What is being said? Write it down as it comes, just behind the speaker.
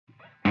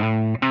Kia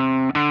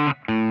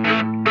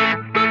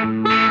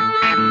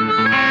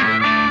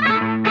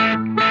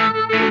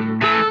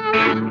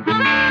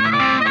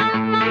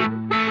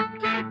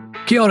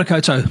ora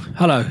koutou.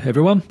 Hello,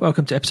 everyone.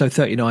 Welcome to episode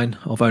 39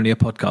 of Only a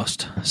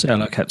Podcast. Say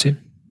hello,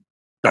 Captain.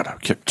 Hello,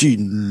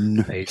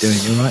 Captain. How you doing?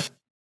 You all right?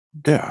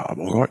 Yeah,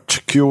 I'm all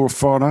right. Kia ora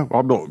whānau.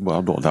 I'm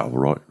not that all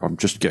right. I'm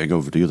just getting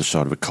over the other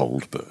side of a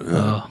cold, but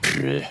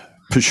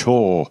for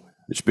sure,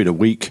 it's been a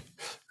week.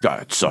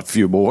 It's a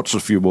few more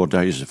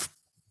days of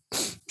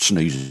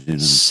sneezing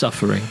and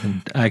suffering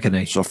and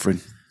agony.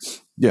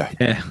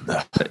 Yeah.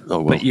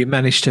 But you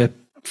managed to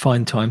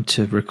find time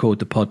to record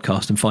the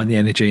podcast and find the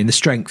energy and the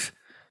strength.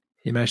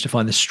 You managed to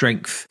find the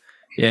strength.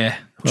 Yeah,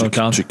 well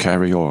done. To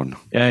carry on.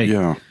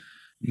 Yeah,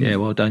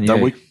 well done.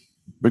 Yeah.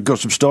 We've got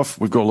some stuff.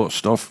 We've got a lot of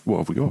stuff. What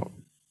have we got?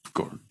 We've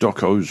got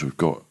docos. We've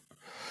got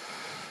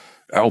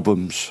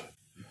albums.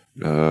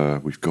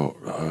 We've got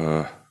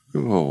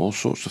all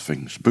sorts of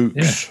things.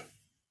 Books.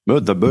 Yeah.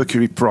 The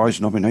Mercury Prize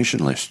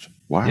nomination list.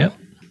 Wow. Yep.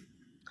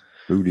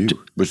 Who knew?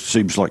 It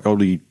seems like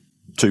only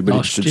 2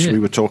 minutes since we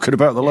were talking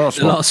about the last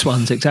one. The last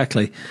ones,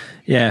 exactly.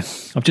 Yeah.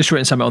 I've just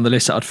written something on the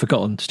list that I'd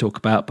forgotten to talk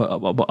about,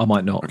 but I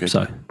might not. Okay.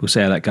 So we'll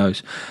see how that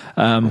goes.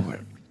 All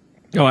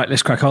right,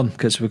 let's crack on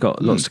because we've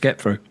got lots to get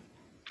through.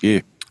 Yeah.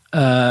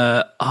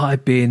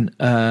 I've been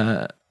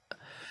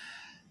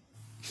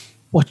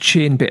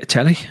watching a bit of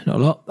telly, not a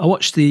lot. I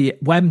watched the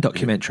Wham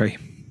documentary.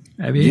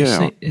 Have you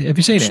seen it?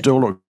 I've still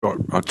not got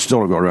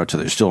around to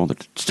it. It's still on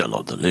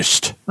the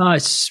list. Oh,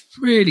 it's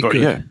really good.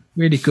 Yeah.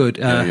 Really good.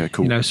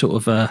 Cool. You know,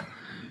 sort of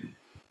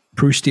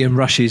Proustian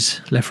rushes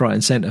left, right,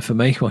 and centre for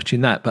me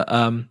watching that. But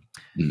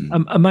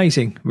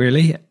amazing,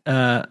 really.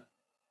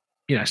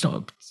 It's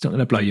not going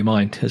to blow your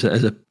mind as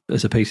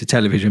a piece of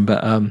television,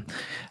 but and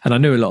I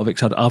knew a lot of it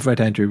because I've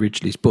read Andrew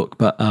Ridgeley's book,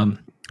 but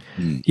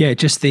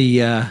just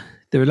the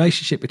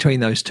relationship between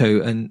those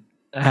two and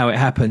how it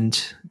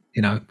happened,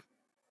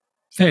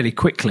 fairly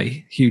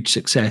quickly, huge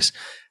success,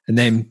 and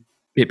then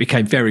it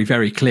became very,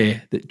 very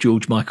clear that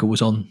George Michael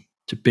was on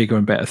to bigger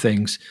and better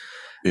things,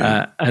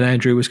 and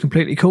Andrew was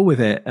completely cool with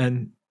it,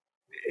 and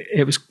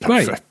it was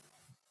great.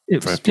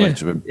 It was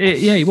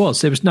he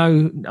was. There was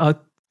I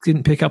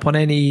didn't pick up on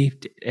any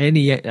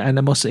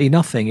animosity,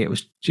 nothing. It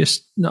was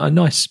just a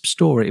nice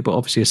story, but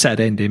obviously a sad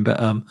ending. But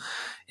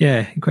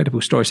incredible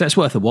story. So that's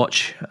worth a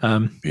watch.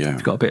 If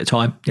you've got a bit of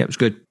time. Yeah, it was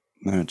good.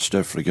 No, it's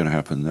definitely going to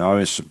happen.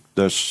 I've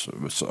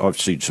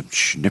seen some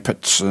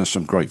snippets,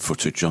 some great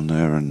footage on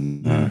there,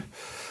 and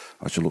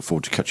I shall look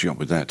forward to catching up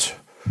with that.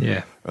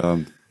 Yeah.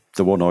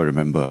 The one I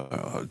remember,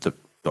 the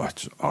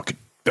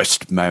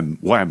best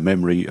Wham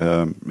memory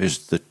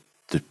is the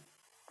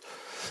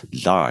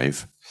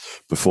live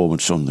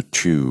performance on the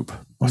Tube.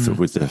 I thought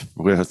with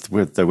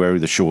they're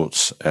wearing the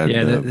shorts and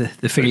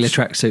the Fila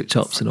tracksuit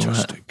tops and all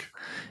that.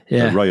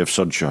 Yeah, A Ray of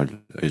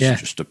Sunshine is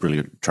just a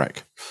brilliant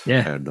track.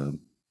 Yeah, and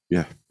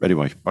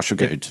anyway, I shall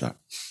get into that.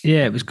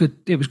 Yeah, it was good.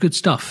 It was good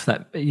stuff.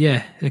 That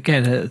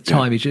again at the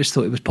time you just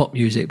thought it was pop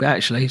music, but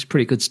actually it's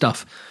pretty good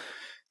stuff.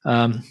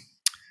 So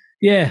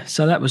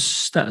that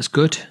was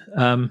good.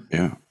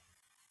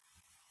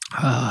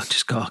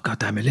 Just God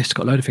damn my list.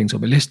 Got a load of things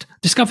on my list.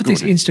 Discovered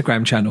this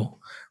Instagram channel,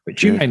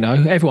 which you may know.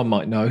 Everyone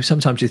might know.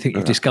 Sometimes you think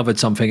you've discovered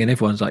something, and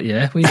everyone's like,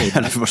 "Yeah, we know."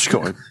 And everyone's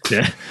got it.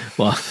 Yeah.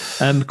 Well,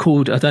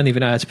 called, I don't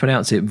even know how to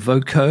pronounce it.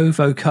 Voco.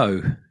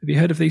 Have you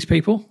heard of these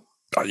people?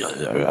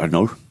 I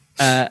know.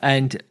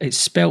 And it's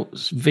spelt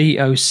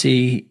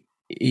VOCEAUX,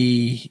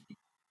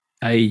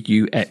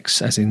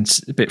 as in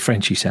a bit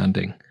Frenchy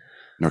sounding.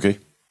 Okay.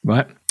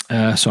 Right.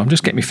 So I'm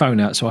just getting my phone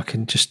out so I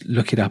can just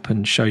look it up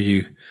and show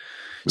you.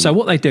 So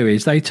what they do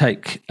is they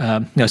take,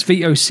 it's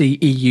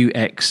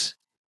VOCEUX,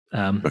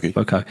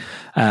 Voco.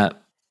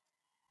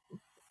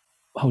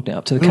 Holding it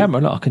up to the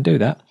camera, look, I can do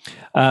that.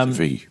 It's a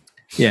V.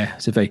 Yeah,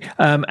 it's a V.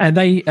 And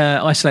they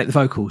isolate the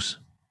vocals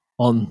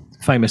on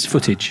famous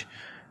footage.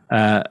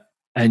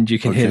 And you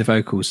can hear the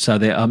vocals. So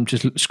I'm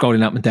just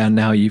scrolling up and down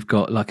now. You've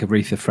got like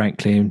Aretha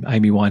Franklin,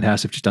 Amy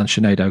Winehouse have just done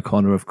Sinead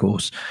O'Connor, of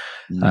course,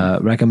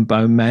 Rag and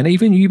Bone Man,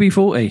 even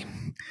UB40,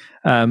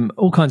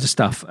 all kinds of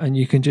stuff. And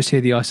you can just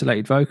hear the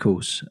isolated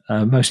vocals,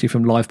 mostly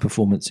from live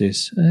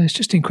performances. It's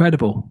just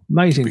incredible,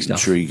 amazing stuff.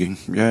 Intriguing,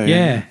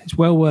 yeah. It's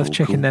well worth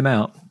checking them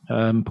out.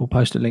 We'll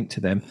post a link to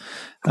them.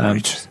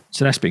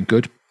 So that's been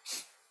good.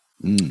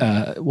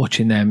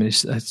 Watching them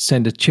is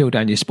send a chill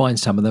down your spine.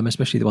 Some of them,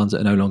 especially the ones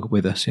that are no longer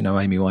with us.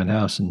 Amy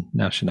Winehouse and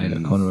now Sinead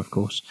O'Connor, of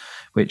course,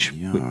 which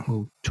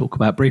we'll talk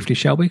about briefly,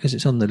 shall we? Because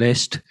it's on the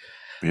list.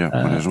 Yeah,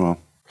 might as well.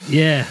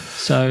 Yeah,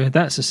 so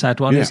that's a sad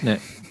one, isn't it?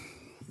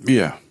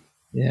 Yeah,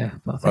 yeah.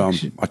 But I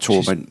think a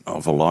torment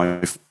of a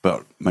life,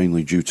 but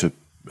mainly due to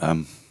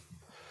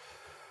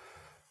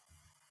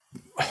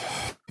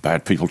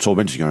bad people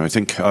tormenting her. I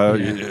think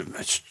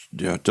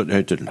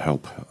it didn't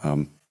help.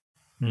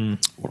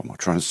 What am I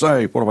trying to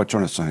say?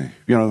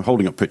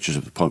 Holding up pictures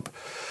of the Pope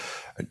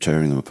and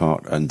tearing them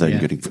apart and then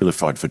getting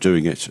vilified for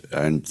doing it.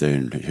 And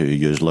then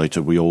years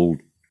later, we all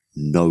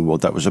know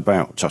what that was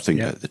about. I think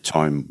at the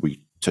time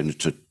we tended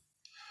to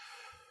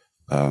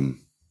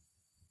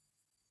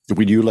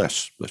We knew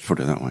less. Let's put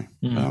it that way.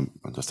 And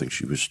I think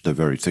the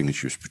very thing that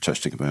she was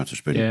protesting about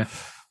has been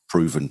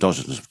proven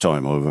dozens of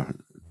times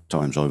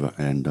over.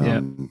 And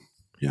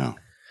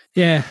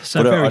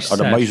So but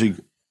an amazing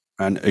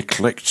and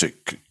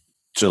eclectic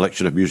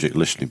selection of music.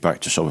 Listening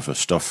back to some of her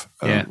stuff,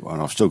 and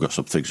I've still got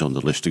some things on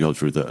the list to go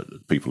through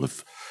that people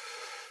have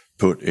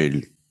put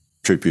in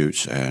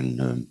tributes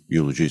and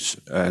eulogies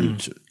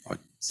and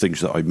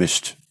things that I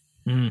missed,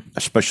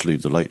 especially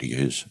the later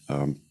years.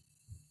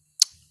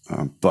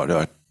 But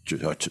a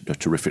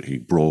terrifically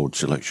broad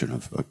selection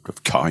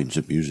of kinds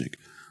of music.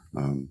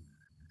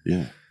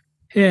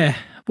 Yeah.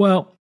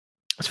 Well,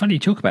 it's funny you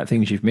talk about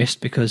things you've missed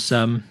because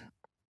it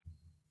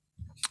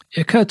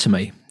occurred to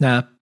me.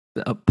 Now,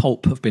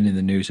 Pulp have been in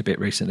the news a bit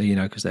recently,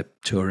 because they're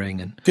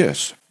touring and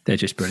they're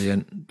just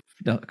brilliant.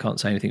 I can't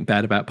say anything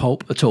bad about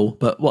Pulp at all.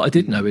 But what I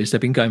did know is they've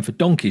been going for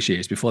donkey's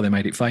years before they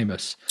made it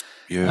famous.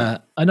 Yeah.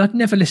 And I'd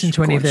never listened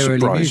to any of their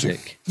early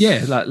music.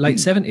 Yeah, like late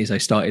 70s they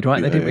started,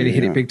 right? They didn't really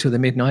hit it big till the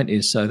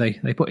mid-90s, so they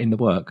put in the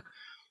work.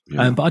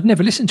 Yeah. But I'd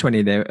never listened to any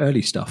of their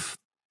early stuff.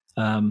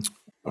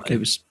 It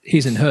was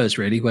his and hers,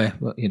 really, where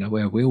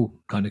we all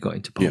kind of got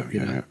into Pulp,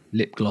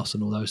 Lip Gloss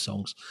and all those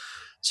songs.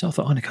 So I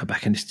thought, I'm going to go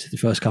back and listen to the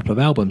first couple of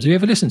albums. Have you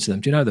ever listened to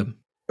them? Do you know them?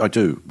 I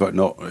do, but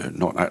not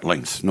at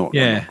length, not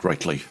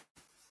greatly.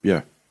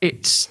 Yeah.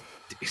 It's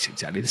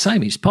exactly the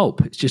same. It's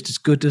Pulp. It's just as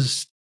good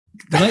as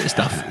the later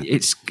stuff.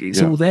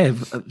 It's all there.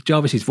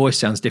 Jarvis's voice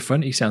sounds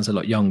different. He sounds a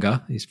lot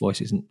younger. His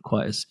voice isn't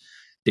quite as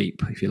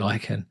deep, if you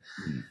like, and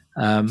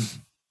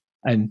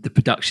the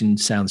production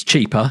sounds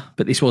cheaper.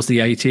 But this was the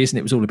 80s, and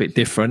it was all a bit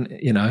different,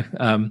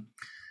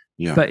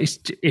 But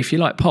if you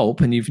like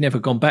Pulp and you've never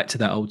gone back to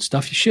that old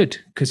stuff, you should,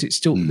 because it's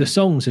still the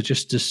songs are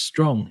just as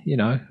strong.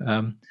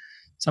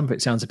 Some of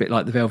it sounds a bit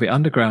like the Velvet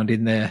Underground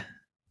in their.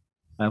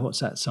 What's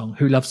that song?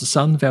 Who Loves the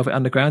Sun? Velvet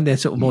Underground. They're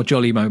sort of more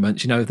jolly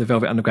moments. The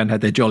Velvet Underground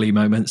had their jolly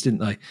moments, didn't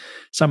they?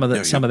 Some of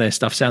their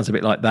stuff sounds a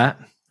bit like that.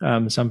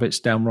 Some of it's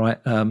downright,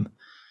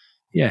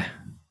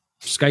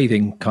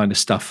 scathing kind of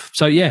stuff.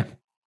 So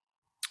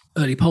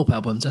early Pulp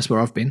albums. That's where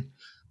I've been.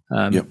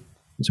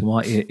 That's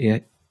where my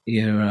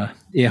ear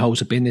holes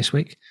have been this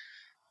week.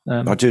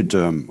 I did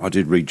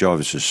read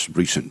Jarvis's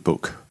recent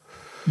book,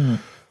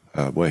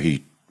 where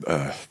he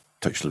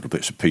takes little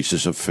bits and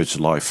pieces of his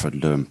life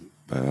and.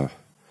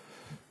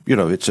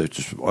 It's a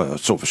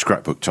sort of a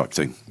scrapbook type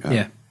thing.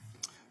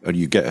 And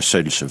you get a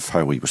sense of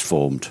how he was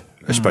formed,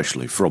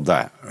 especially from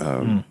that,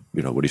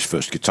 when his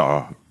first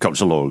guitar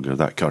comes along and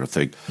that kind of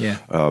thing. Yeah.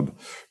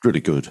 Really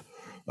good.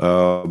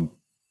 So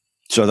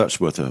that's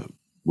worth a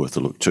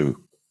look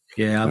too.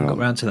 Yeah, I haven't got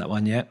round to that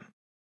one yet.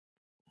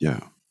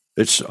 Yeah.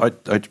 It's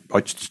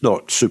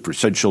not super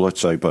essential, I'd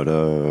say, but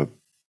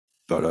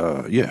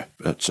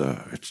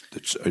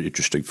it's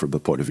interesting from the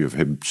point of view of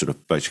him sort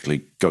of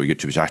basically going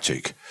into his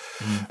attic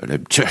and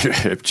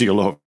emptying a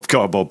lot of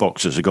cardboard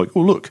boxes and going, oh,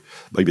 look,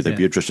 maybe they'd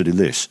be interested in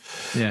this,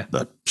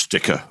 that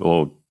sticker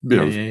or,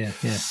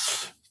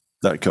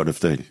 that kind of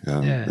thing.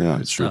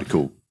 It's really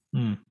cool.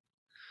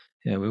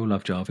 Yeah, we all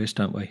love Jarvis,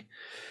 don't we?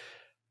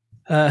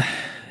 Been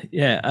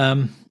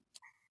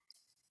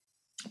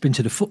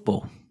to the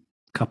football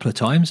a couple of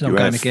times. And I'm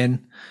going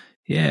again.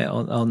 Yeah,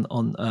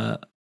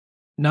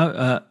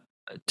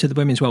 to the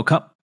Women's World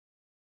Cup,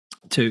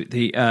 to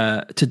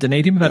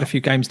Dunedin. We've had a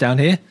few games down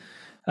here.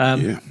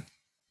 We've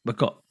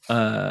got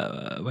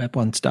we had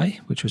one today,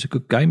 which was a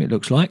good game. It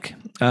looks like,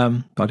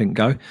 but I didn't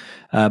go.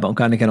 But I'm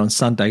going again on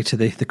Sunday to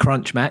the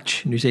crunch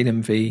match, New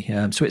Zealand v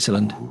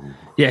Switzerland.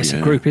 It's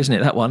a group, isn't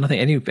it? That one. I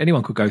think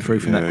anyone could go through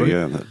from that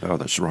group.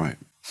 That's right.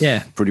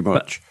 Yeah, pretty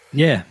much.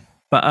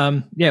 But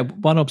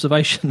one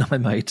observation I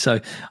made. So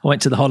I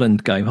went to the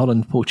Holland game,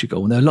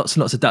 Holland-Portugal, and there are lots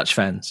and lots of Dutch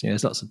fans.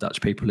 There's lots of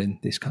Dutch people in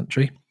this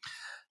country.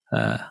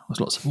 There's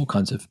lots of all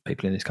kinds of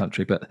people in this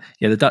country. But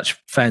the Dutch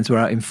fans were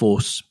out in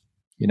force,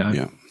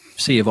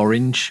 sea of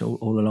orange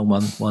all along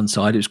one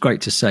side. It was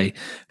great to see.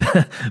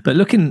 But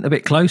looking a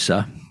bit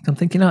closer, I'm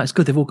thinking, it's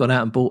good they've all gone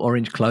out and bought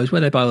orange clothes.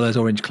 Where they buy all those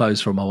orange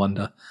clothes from, I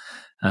wonder.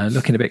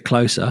 Looking a bit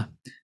closer,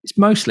 it's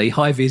mostly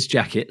high-vis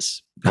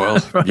jackets. Well,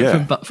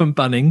 from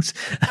Bunnings,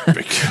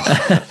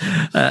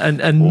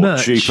 and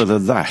merch cheaper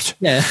than that.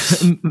 Yeah,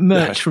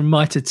 merch from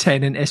Mitre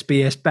 10 and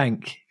SBS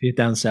Bank. If you're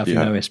down south, you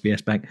know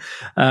SBS Bank.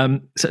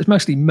 So it's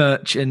mostly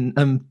merch and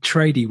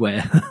tradie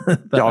wear.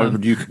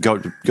 But, you could go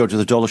to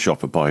the dollar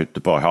shop and buy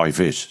high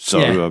vis. So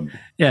so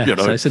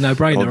it's a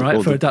no-brainer,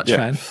 right, for a Dutch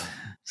fan.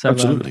 So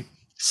absolutely.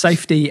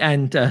 Safety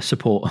and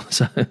support.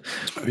 So but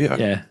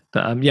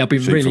I've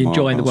been really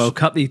enjoying the World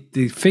Cup. The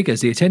figures,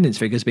 the attendance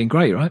figures, have been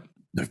great, right?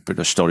 They've been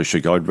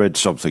astonishing. I read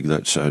something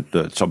that said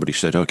that somebody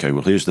said, okay,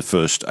 well, here's the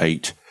first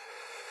 8.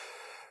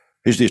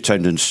 Here's the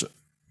attendance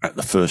at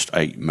the first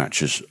 8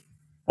 matches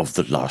of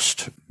the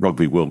last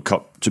Rugby World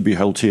Cup to be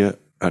held here,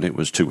 and it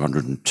was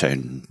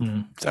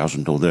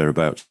 210,000 or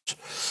thereabouts.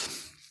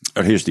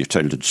 And here's the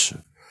attendance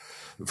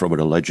from an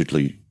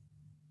allegedly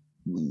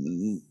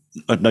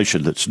a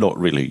nation that's not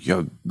really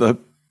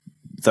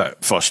that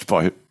fussed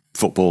by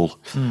football.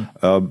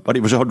 But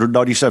it was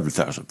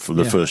 197,000 for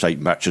the first 8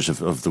 matches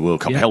of the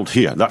World Cup held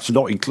here. That's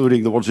not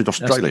including the ones in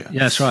Australia.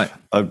 That's right.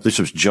 This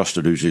was just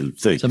a New Zealand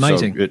thing. It's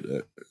amazing.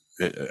 So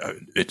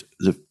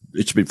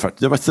it's been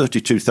there were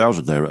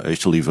 32,000 there at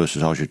Italy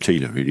versus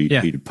Argentina in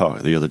Eden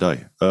Park the other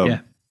day.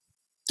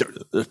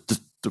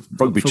 The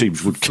rugby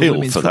teams would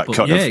kill for that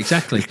kind of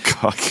exactly.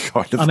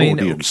 kind of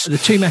audience. The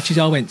 2 matches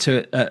I went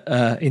to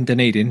in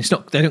Dunedin,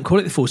 they don't call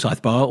it the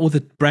Forsyth Bar. All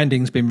the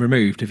branding's been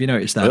removed. Have you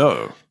noticed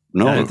that?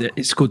 No.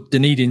 It's called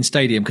Dunedin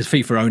Stadium because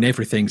FIFA own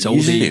everything. So all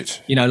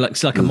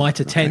it's like a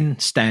Mitre 10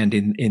 stand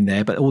in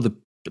there, but all the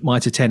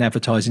Mitre 10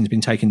 advertising's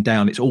been taken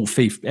down. It's all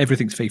FIFA.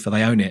 Everything's FIFA.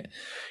 They own it.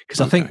 Because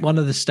I think one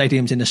of the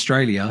stadiums in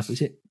Australia,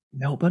 is it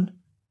Melbourne?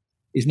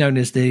 Is known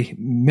as the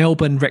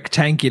Melbourne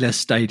Rectangular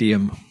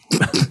Stadium.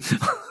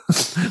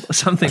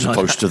 Something like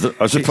that.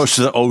 As opposed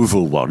to the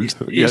oval one.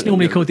 It's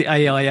normally called the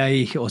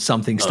AIA or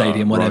something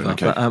stadium, whatever.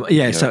 Right,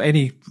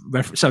 okay.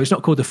 But so it's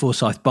not called the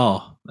Forsyth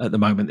Bar at the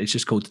moment. It's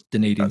just called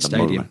Dunedin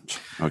Stadium.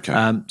 Okay.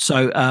 In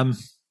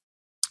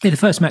the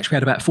first match we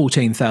had about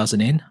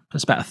 14,000 in.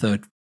 That's about a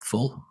third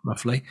full,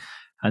 roughly.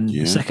 And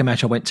the second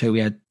match I went to, we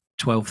had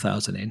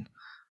 12,000 in.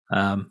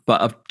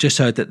 But I've just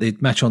heard that the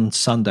match on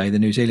Sunday, the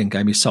New Zealand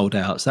game, is sold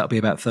out. So that'll be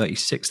about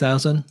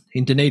 36,000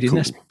 in Dunedin. Cool.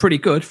 That's pretty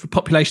good for a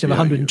population of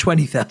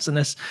 120,000.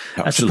 That's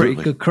a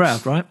pretty good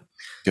crowd, right?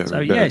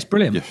 It's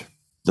brilliant. Yeah.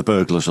 The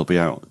burglars will be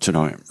out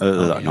tonight,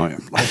 that night.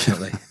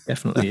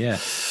 Definitely, yeah.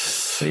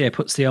 But it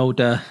puts the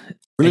old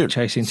egg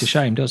chasing to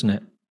shame, doesn't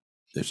it?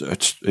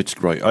 It's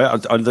great. I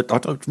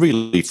don't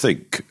really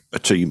think a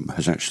team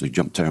has actually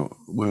jumped out.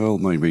 Well,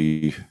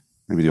 maybe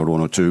the odd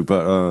one or two,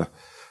 but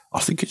I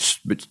think it's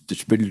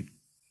been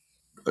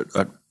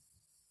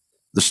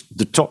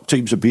the top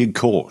teams are being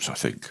caught. I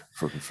think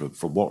from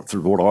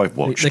what I've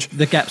watched,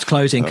 the gap's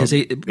closing because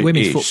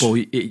women's football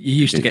you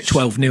used to get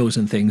 12 nils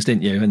and things,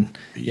 didn't you? And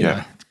you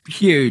know,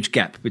 huge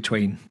gap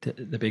between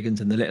the big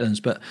uns and the little uns.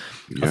 But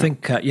I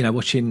think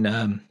watching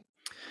who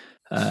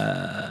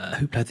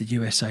played the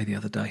USA the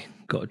other day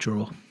got a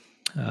draw.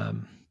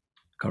 Can't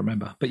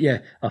remember, but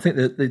I think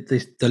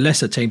the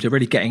lesser teams are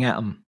really getting at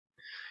them.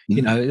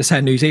 You know, that's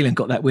how New Zealand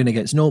got that win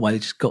against Norway. They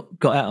just got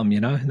at them,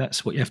 and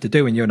that's what you have to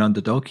do when you're an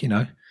underdog,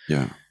 Yeah.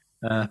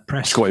 I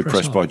was quite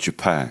impressed by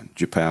Japan.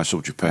 I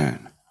saw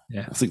Japan.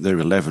 Yeah. I think they're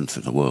 11th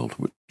in the world,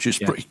 which is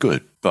pretty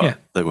good, but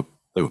they were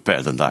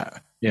better than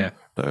that. Yeah.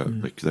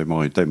 They're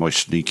my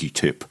sneaky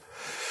tip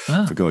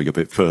for going a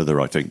bit further,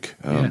 I think.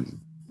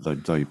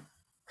 They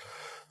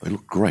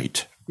look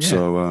great. Yeah.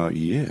 So,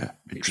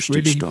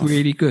 interesting stuff.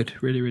 Really good.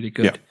 Really, really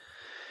good. Yeah,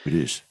 it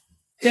is.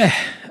 Yeah.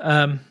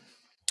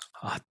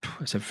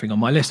 That's everything on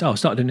my list. I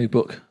started a new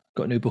book.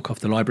 Got a new book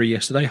off the library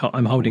yesterday.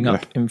 I'm holding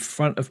up in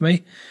front of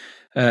me.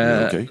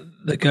 The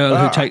Girl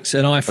Who Takes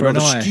an Eye for an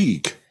Eye.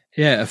 Stieg.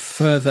 Yeah,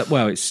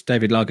 it's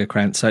David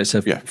Lagerkrantz, so it's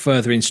a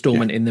further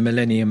instalment in the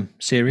Millennium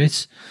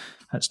series.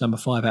 That's number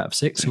 5 out of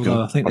 6,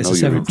 although I think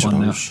there's a 7th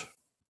one now.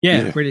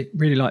 Yeah, really,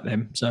 really like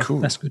them. So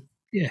that's good.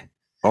 Yeah.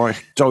 I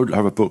don't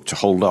have a book to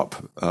hold up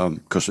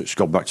because it's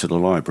gone back to the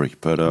library,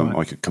 but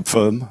I can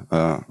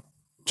confirm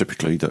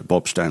typically that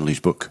Bob Stanley's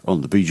book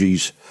on the Bee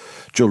Gees,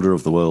 Children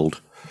of the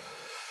World,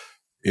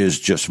 is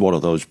just one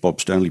of those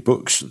Bob Stanley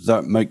books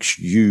that makes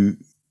you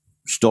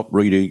stop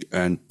reading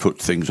and put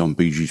things on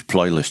Bee Gees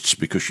playlists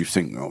because you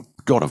think, oh,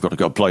 God, I've got to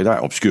go play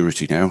that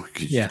Obscurity now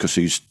because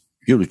he's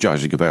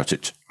eulogizing about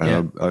it.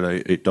 And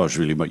it does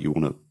really make you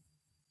want to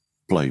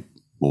play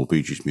more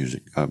Bee Gees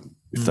music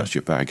if that's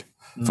your bag,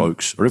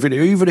 folks. Or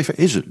even if it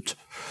isn't,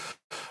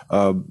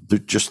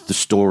 just the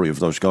story of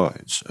those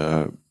guys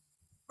and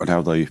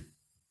how they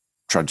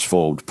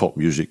transformed pop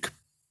music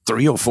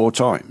 3 or 4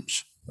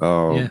 times.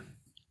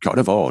 Kind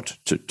of odd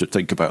to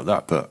think about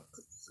that, but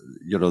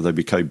they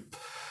became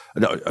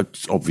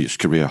obvious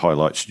career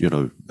highlights.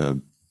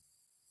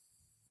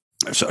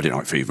 Saturday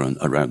Night Fever and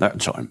around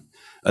that time,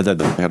 and then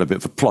they had a bit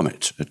of a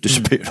plummet. It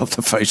disappeared off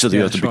the face of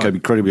the earth and became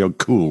incredibly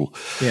uncool.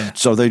 Yeah.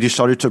 So they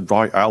decided to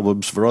write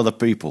albums for other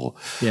people,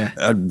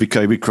 and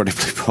became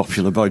incredibly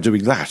popular by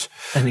doing that,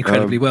 and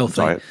incredibly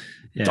wealthy.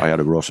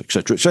 Diana Ross,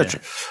 etc.,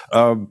 etc.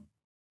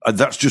 And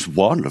that's just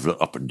one of the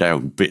up and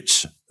down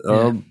bits.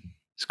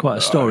 It's quite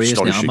a story,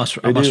 isn't it? I must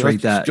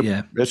read that.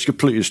 It's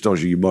completely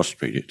astonishing. You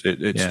must read it.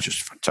 It's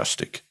just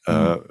fantastic.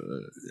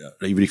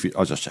 Even if,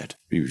 as I said,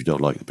 even if you don't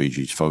like the Bee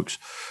Gees, folks,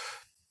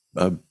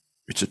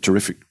 it's a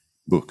terrific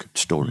book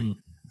story.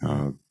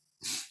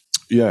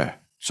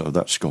 So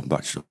that's gone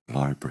back to the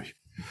library.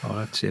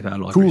 Let's see if our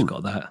library's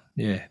got that.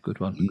 Yeah, good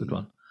one. Good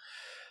one.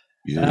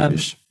 Yeah, it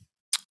is.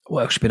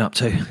 What else have you been up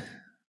to?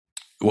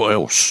 What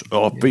else?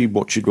 I've been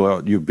watching.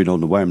 Well, you've been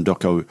on the Wham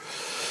doco,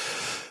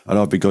 and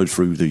I've been going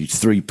through the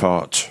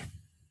 3-part.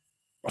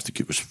 I think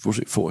it was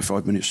it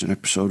 45 minutes an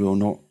episode or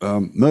not?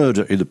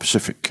 Murder in the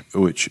Pacific,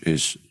 which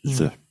is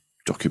the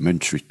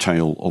documentary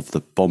tale of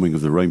the bombing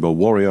of the Rainbow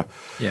Warrior.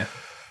 Yeah,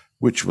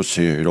 which was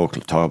here in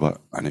Auckland Harbour,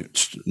 and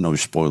it's no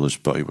spoilers,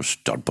 but it was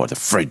done by the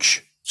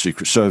French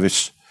Secret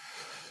Service,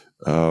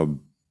 who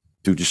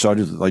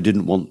decided that they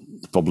didn't want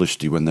the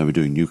publicity when they were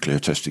doing nuclear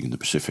testing in the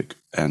Pacific,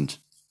 and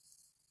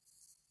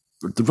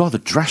the rather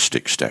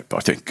drastic step,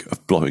 I think,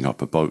 of blowing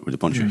up a boat with a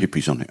bunch of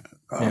hippies on it.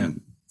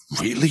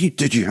 Really?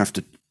 Did you have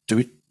to do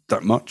it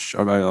that much?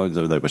 I mean,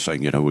 they were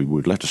saying, we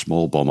would let a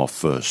small bomb off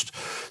first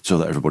so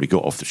that everybody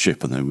got off the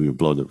ship and then we would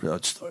blow the...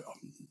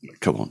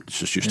 Come on, it's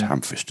just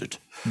ham-fisted.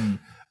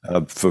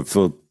 For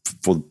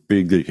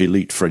being the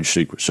elite French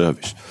Secret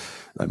Service,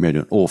 they made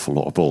an awful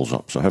lot of balls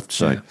up. So I have to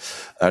say,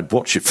 and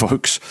watch it,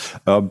 folks.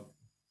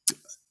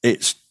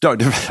 It's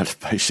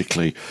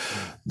basically...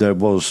 There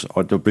was,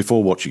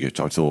 before watching it,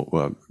 I thought,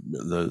 well,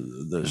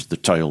 there's the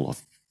tale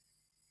of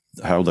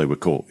how they were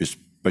caught is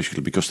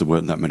basically because there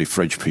weren't that many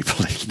French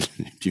people in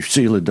New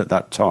Zealand at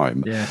that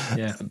time.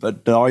 Yeah.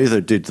 But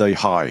neither did they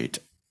hide.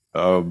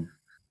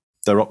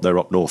 They're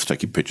up north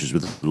taking pictures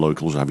with the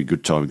locals, having a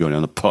good time, going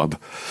down the pub,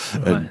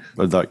 and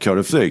that kind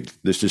of thing.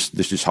 This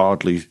is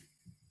hardly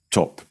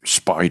top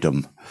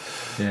spydom.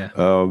 Yeah.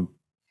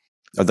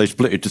 And they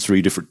split into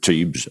 3 different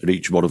teams, and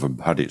each one of them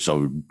had its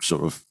own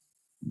sort of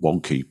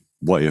wonky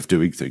way of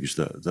doing things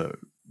that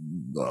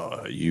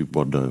you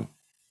wonder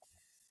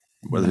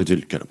whether they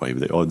didn't get away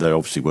with it, or they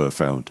obviously were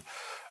found.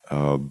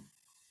 And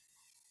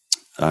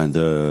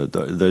there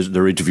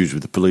are interviews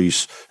with the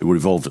police who were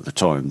involved at the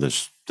time.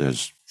 There's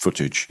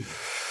footage,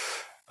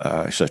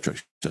 etc.,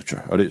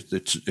 etc. And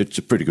it's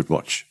a pretty good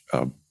watch.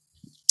 And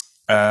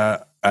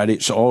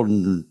it's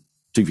on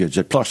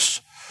TVNZ Plus,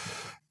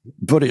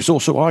 but it's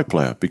also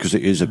iPlayer because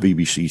it is a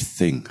BBC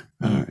thing.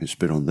 It's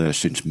been on there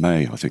since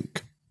May, I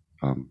think.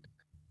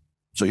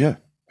 So yeah,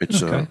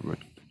 it's a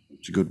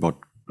good one.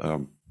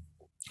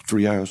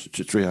 3 hours.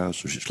 It's 3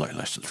 hours, or it's slightly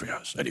less than 3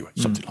 hours. Anyway,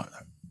 something like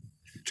that.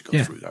 To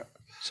go through that.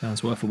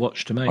 Sounds worth a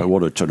watch to me. I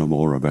wanted to know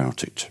more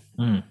about it.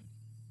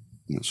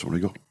 That's what I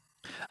got.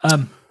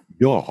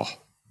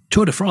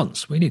 Tour de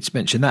France. We need to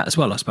mention that as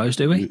well, I suppose,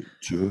 do we?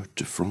 Tour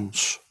de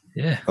France.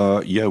 Yeah.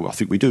 Well, I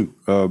think we do.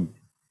 We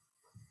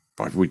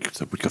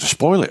got to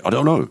spoil it. I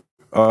don't know.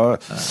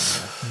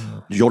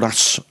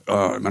 Jonas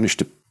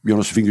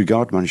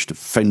Vingegaard managed to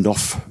fend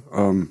off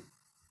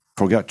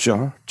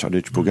Tadej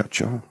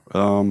Pogacar,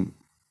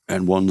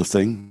 and won the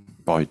thing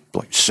by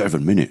like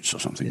 7 minutes or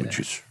something, which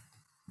is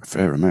a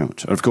fair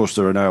amount. And of course,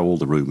 there are now all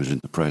the rumours in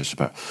the press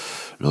about,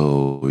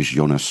 is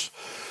Jonas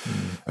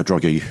a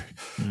druggie?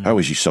 How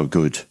is he so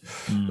good?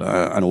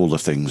 And all the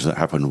things that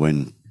happened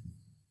when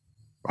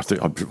I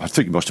think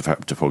it must have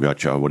happened to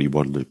Pogacar when he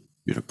won the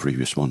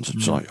previous ones.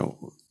 It's like,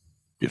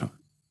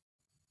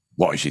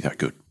 why is he that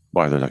good?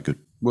 Why are they that good?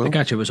 Well,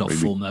 Pogacar was off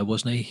form though,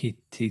 wasn't he?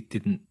 He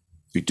didn't.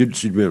 He didn't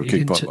seem to be able to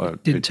keep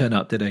up. Didn't turn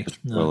up, did he?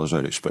 No. Well, as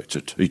I'd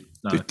expected.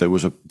 There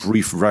was a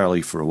brief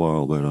rally for a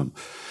while, but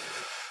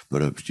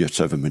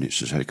 7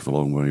 minutes is a heck of a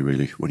long way,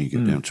 really, when you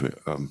get down to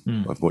it.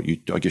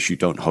 I guess you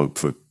don't hope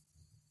for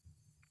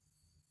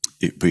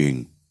it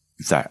being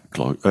that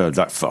close,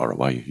 that far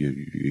away.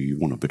 You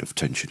want a bit of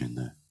tension in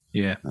there.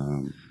 Yeah.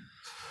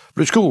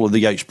 But it's cool, and the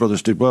Yates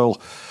brothers did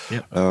well.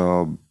 Yep.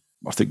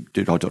 I think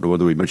I don't know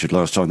whether we mentioned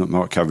last time that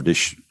Mark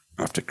Cavendish,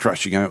 after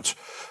crashing out,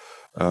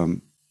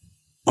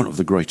 one of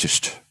the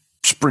greatest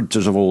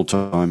sprinters of all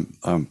time,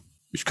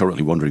 is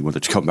currently wondering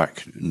whether to come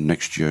back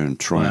next year and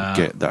try and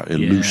get that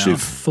elusive I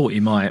thought he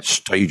might.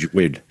 Stage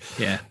win.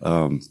 Yeah.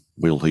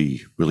 Will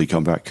he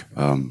come back?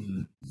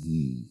 Don't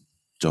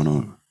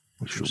know.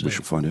 We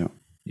shall find out.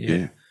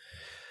 Yeah.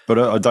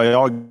 But they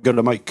are going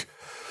to make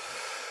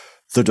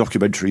the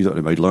documentary that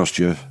they made last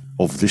year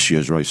of this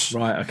year's race.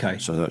 Right, okay.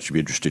 So that should be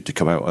interesting to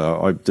come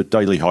out. The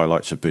daily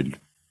highlights have been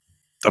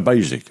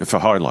amazing for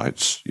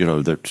highlights.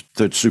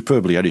 They're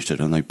superbly edited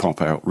and they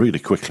pop out really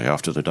quickly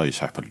after the day's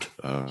happened.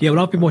 Well,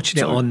 I've been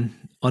watching it on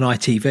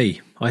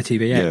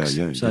ITVX.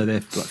 Yeah. So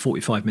they're like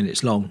 45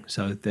 minutes long,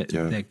 so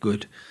they're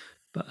good.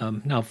 But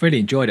no, I've really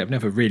enjoyed it. I've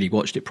never really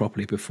watched it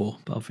properly before,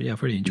 but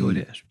I've really enjoyed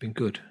it. It's been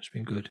good.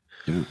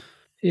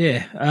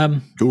 Yeah.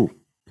 Cool.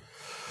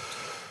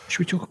 Should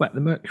we talk about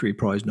the Mercury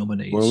Prize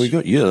nominees? Well, we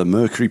got the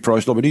Mercury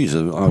Prize nominees.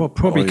 We'll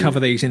probably cover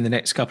these in the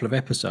next couple of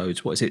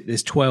episodes. What is it?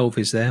 There's 12,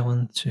 is there?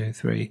 1, 2,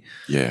 3.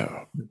 Yeah.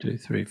 1, 2,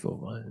 3,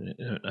 4,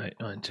 5, 8,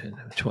 9, 10,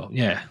 12.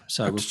 Yeah.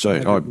 So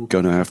I'm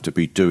going to have to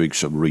be doing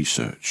some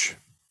research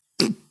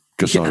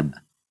because I'm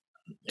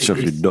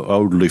certainly not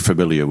only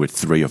familiar with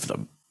 3 of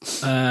them.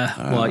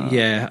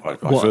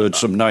 I've heard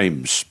some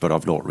names, but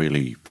I've not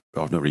really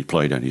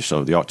played any.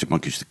 So the Arctic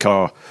Monkeys, the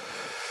car.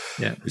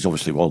 Yeah, is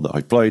obviously one that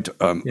I played.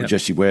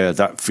 Jessie Ware,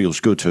 That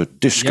Feels Good, her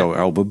disco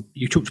album.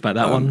 You talked about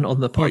that one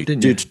on the pod,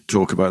 didn't you? I did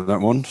talk about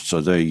that one.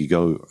 So there you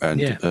go.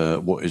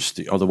 And what is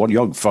the other one?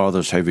 Young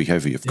Father's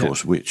Heavy, of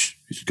course, which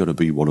is going to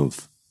be one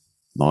of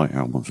my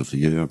albums of the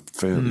year. I'm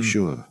fairly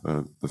sure.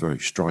 Very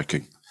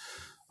striking.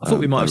 I thought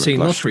we might have seen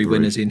Lottery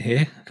Winners in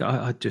here.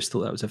 I just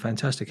thought that was a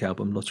fantastic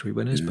album, Lottery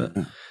Winners. But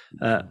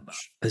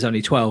there's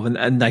only 12,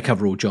 and they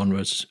cover all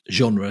genres,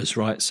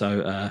 right?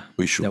 So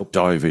we shall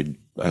dive in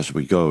as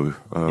we go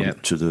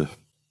to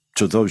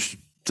those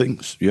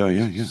things.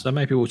 Yeah. So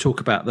maybe we'll talk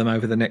about them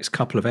over the next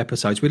couple of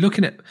episodes. We're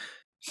looking at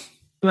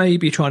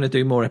maybe trying to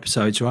do more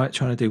episodes, right?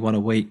 Trying to do one a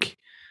week.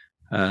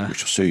 We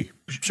shall see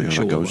how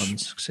that goes.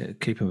 Ones,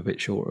 keep them a bit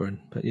shorter,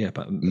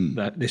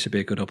 this would be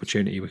a good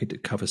opportunity. We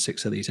could cover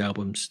 6 of these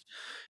albums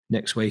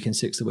next week and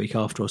 6 the week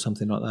after, or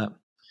something like that.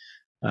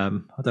 I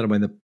don't know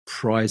when the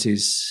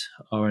prizes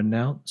are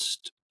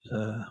announced.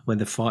 When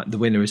the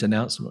winner is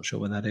announced, I'm not sure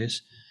when that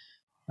is.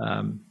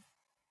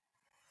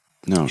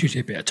 No, it's usually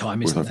a bit of time.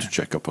 We'll have to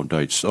check up on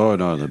dates. Oh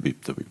no, there'll be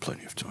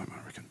plenty of time,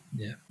 I reckon.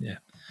 Yeah,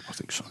 I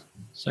think so.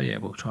 So yeah,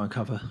 we'll try and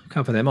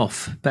cover them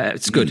off. But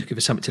it's good. Give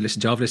us something to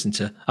listen to. I've listened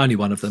to only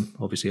one of them,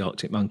 obviously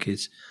Arctic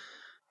Monkeys.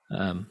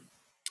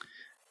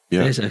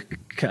 There's a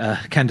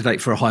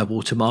candidate for a high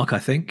water mark, I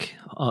think.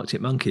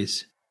 Arctic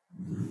Monkeys.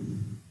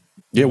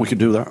 Yeah, we can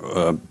do that.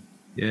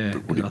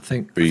 I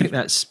think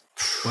that's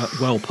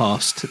well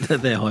past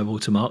their high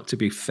water mark, to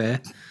be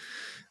fair.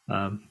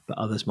 But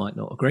others might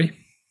not agree.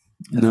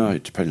 No,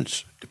 it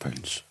depends.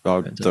 Depends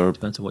on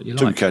what you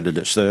like.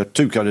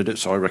 Two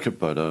candidates, I reckon,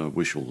 but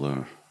we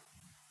shall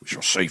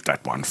save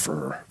that one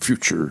for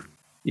future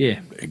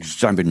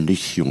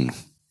examination.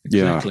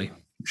 Exactly. Yeah,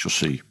 we shall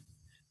see.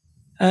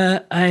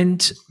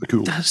 And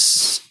cool.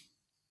 That's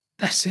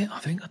it, I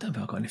think. I don't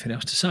think I've got anything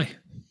else to say.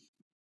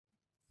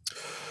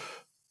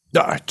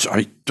 No.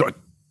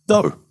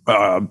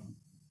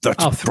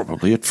 That's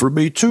probably it for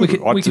me too.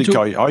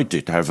 I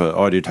did have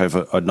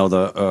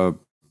another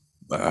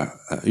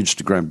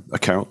Instagram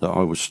account that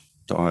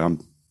I am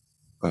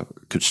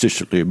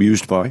consistently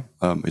amused by.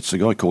 It's a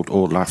guy called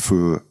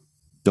Olafur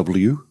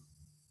W,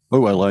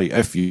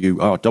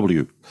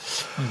 OLAFURW.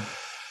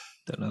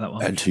 Don't know that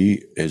one. And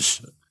he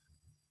is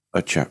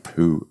a chap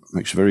who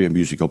makes very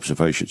amusing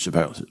observations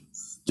about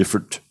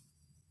different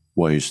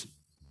ways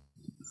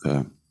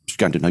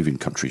Scandinavian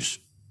countries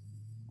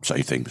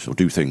say things or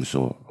do things,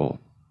 or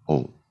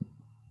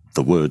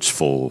the words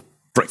for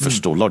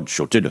breakfast or lunch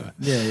or dinner.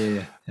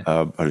 Yeah.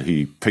 And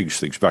he pings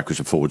things backwards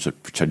and forwards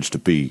and pretends to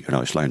be an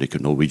Icelandic, a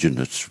Norwegian,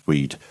 a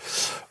Swede,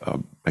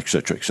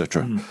 etc.,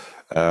 etc.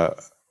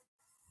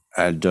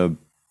 And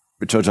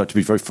it turns out to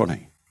be very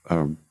funny.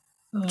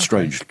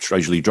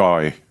 Strangely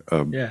dry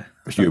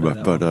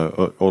humour, but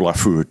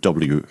Olafur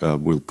W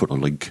will put a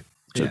link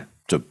to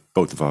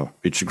both of our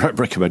Instagram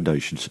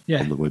recommendations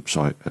on the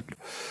website.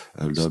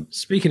 And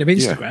speaking of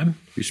Instagram,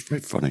 it's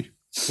very funny.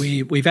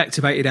 We've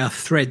activated our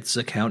Threads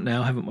account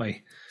now, haven't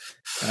we?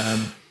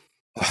 I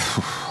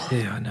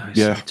know.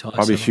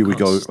 I mean, here we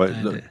go.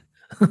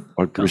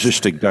 I'm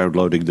resisting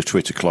downloading the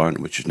Twitter client,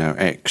 which is now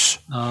X.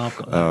 I've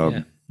got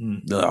that.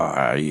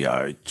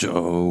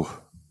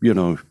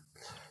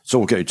 It's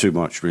all getting too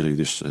much, really.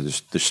 This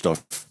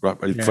stuff. Right,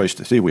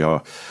 here we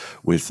are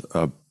with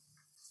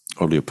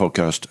only a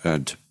podcast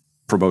and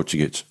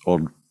promoting it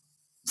on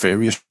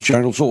various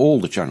channels, or all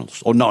the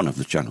channels, or none of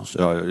the channels.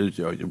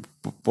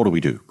 What do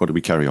we do? What do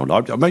we carry on?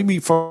 Maybe,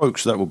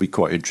 folks, that will be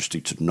quite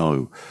interesting to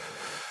know,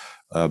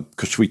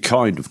 because we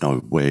kind of know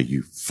where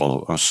you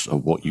follow us, or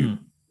what your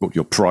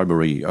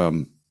primary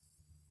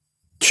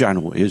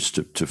channel is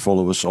to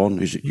follow us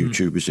on. Is it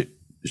YouTube? Is it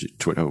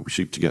Twitter? We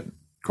seem to get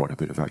quite a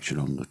bit of action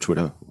on the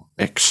Twitter or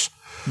X.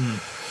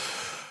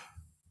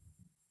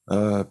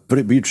 But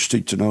it'd be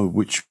interesting to know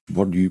which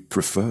one you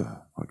prefer.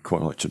 I'd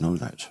quite like to know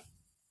that.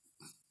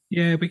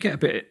 Yeah, we get a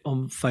bit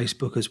on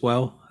Facebook as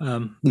well.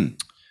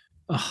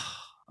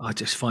 I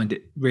just find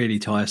it really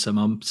tiresome.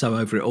 I'm so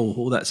over it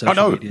all that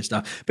social media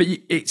stuff. But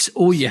it's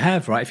all you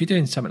have, right? If you're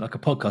doing something like a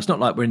podcast, not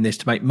like we're in this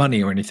to make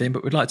money or anything,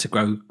 but we'd like to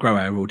grow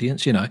our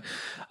audience,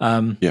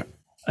 And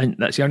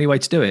that's the only way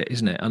to do it,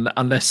 isn't it?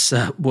 Unless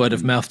word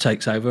of mouth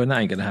takes over, and that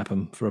ain't going to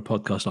happen for a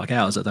podcast like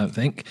ours, I don't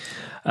think.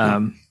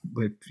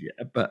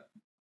 But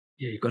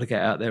you've got to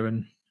get out there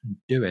and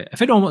do it.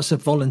 If anyone wants to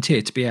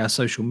volunteer to be our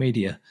social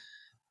media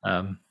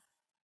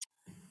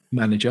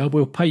manager,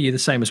 we'll pay you the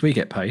same as we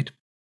get paid.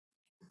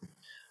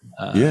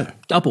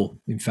 Double,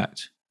 in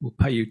fact. We'll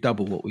pay you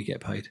double what we get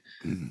paid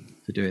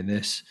for doing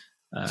this.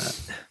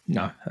 I've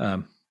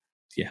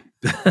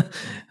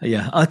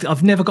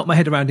never got my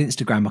head around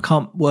Instagram. I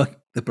can't work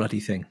the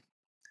bloody thing.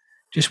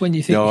 Just when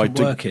you think you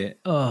can work it.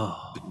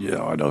 Oh.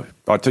 Yeah, I know.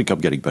 I think I'm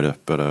getting better,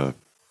 but I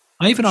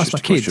even asked my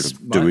kids.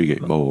 Doing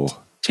it more.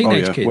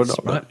 Teenage kids,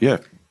 right? Yeah.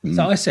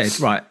 So I said,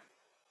 right,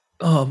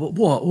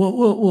 what? I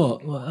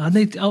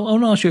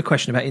want to ask you a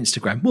question about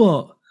Instagram.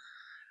 What?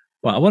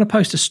 Right, I want to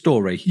post a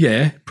story.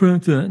 Yeah,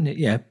 but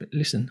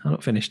listen, I'm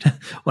not finished. I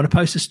want to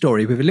post a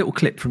story with a little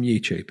clip from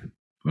YouTube.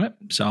 Right,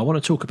 so I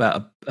want to talk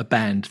about a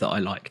band that I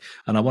like,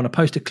 and I want to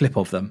post a clip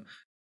of them,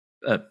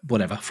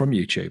 from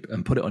YouTube,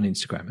 and put it on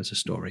Instagram as a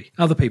story.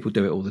 Other people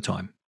do it all the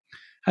time.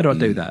 How do I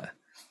do that?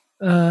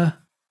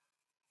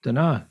 Don't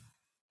know.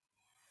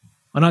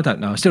 And I don't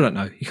know. I still don't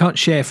know. You can't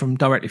share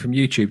directly from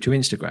YouTube to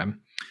Instagram.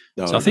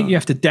 So I think you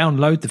have to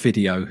download the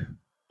video,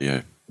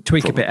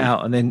 tweak a bit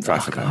out, and then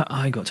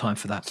I ain't got time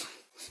for that.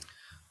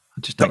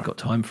 I just ain't got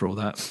time for all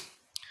that.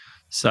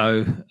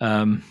 So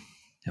I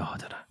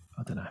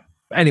don't know.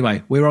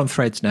 Anyway, we're on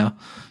Threads now.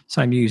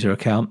 Same user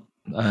account,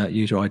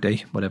 user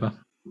ID, whatever.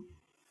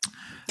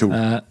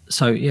 Cool.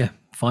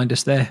 Find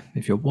us there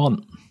if you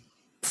want.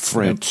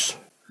 Threads.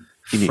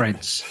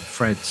 Threads.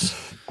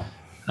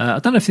 I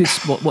don't know if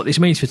this what this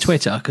means for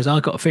Twitter, because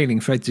I've got a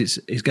feeling Threads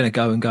is going to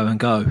go and go and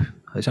go.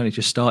 It's only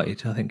just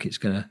started. I think it's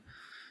going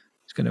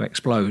to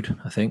explode.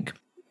 I think.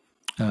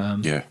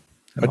 Yeah,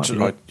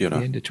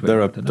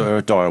 there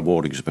are dire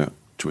warnings about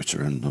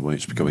Twitter and the way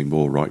it's becoming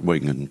more right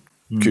wing and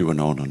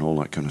QAnon and all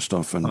that kind of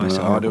stuff. And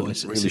I don't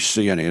really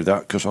see any of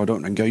that because I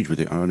don't engage with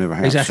it. I never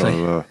have. Exactly.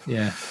 So,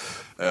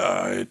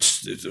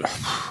 it's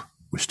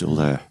we're still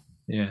there.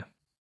 Yeah.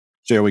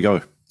 So here we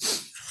go.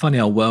 Funny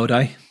old world,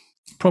 eh?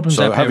 Problems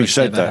our parents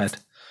never had.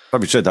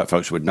 Having said that,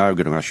 folks, we're now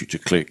going to ask you to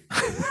click,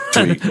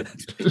 tweet,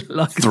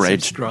 like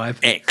thread, subscribe,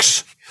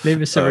 X.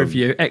 Leave us a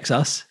review. X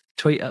us.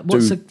 Tweet.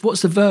 What's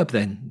the verb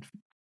then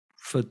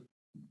for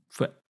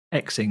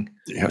Xing?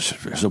 He has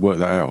to work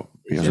that out.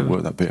 He hasn't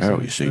worked that bit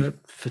out, you see.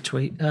 For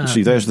tweet.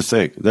 See, there's the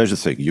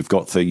thing. You've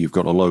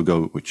got a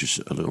logo, which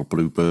is a little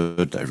blue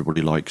bird that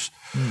everybody likes.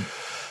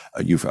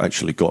 You've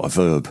actually got a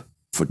verb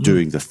for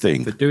doing the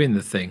thing. For doing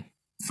the thing.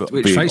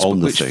 Which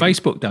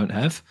Facebook don't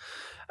have.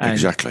 And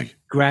exactly.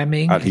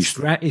 Gramming.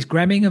 Is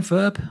gramming a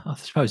verb? I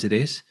suppose it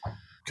is.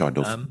 Kind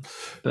of.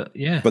 But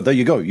yeah. But there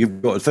you go.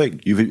 You've got a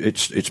thing.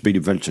 It's been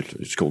invented.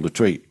 It's called a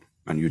tweet.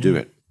 And you do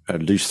it.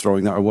 At least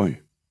throwing that away.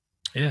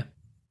 Yeah.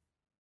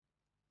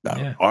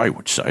 Now, I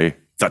would say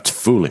that's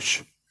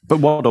foolish. But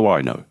what do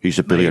I know? He's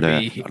a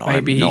billionaire.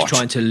 Maybe he's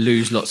trying to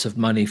lose lots of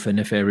money for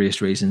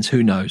nefarious reasons.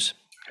 Who knows?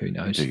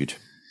 Indeed.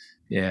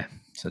 Yeah.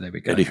 So there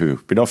we go.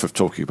 Anywho, enough of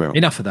talking about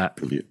of that.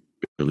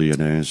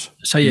 Billionaires.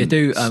 So yeah,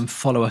 do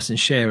follow us and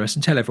share us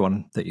and tell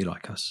everyone that you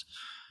like us.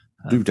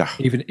 Do that.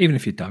 Even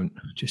if you don't,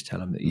 just tell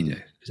them that you do,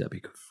 because that'd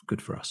be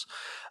good for us.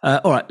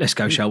 All right, let's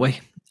go, shall we?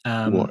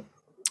 What?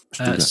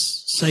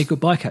 Say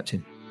goodbye,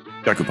 Captain.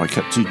 Yeah, goodbye,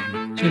 Captain.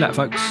 See you later,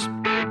 folks.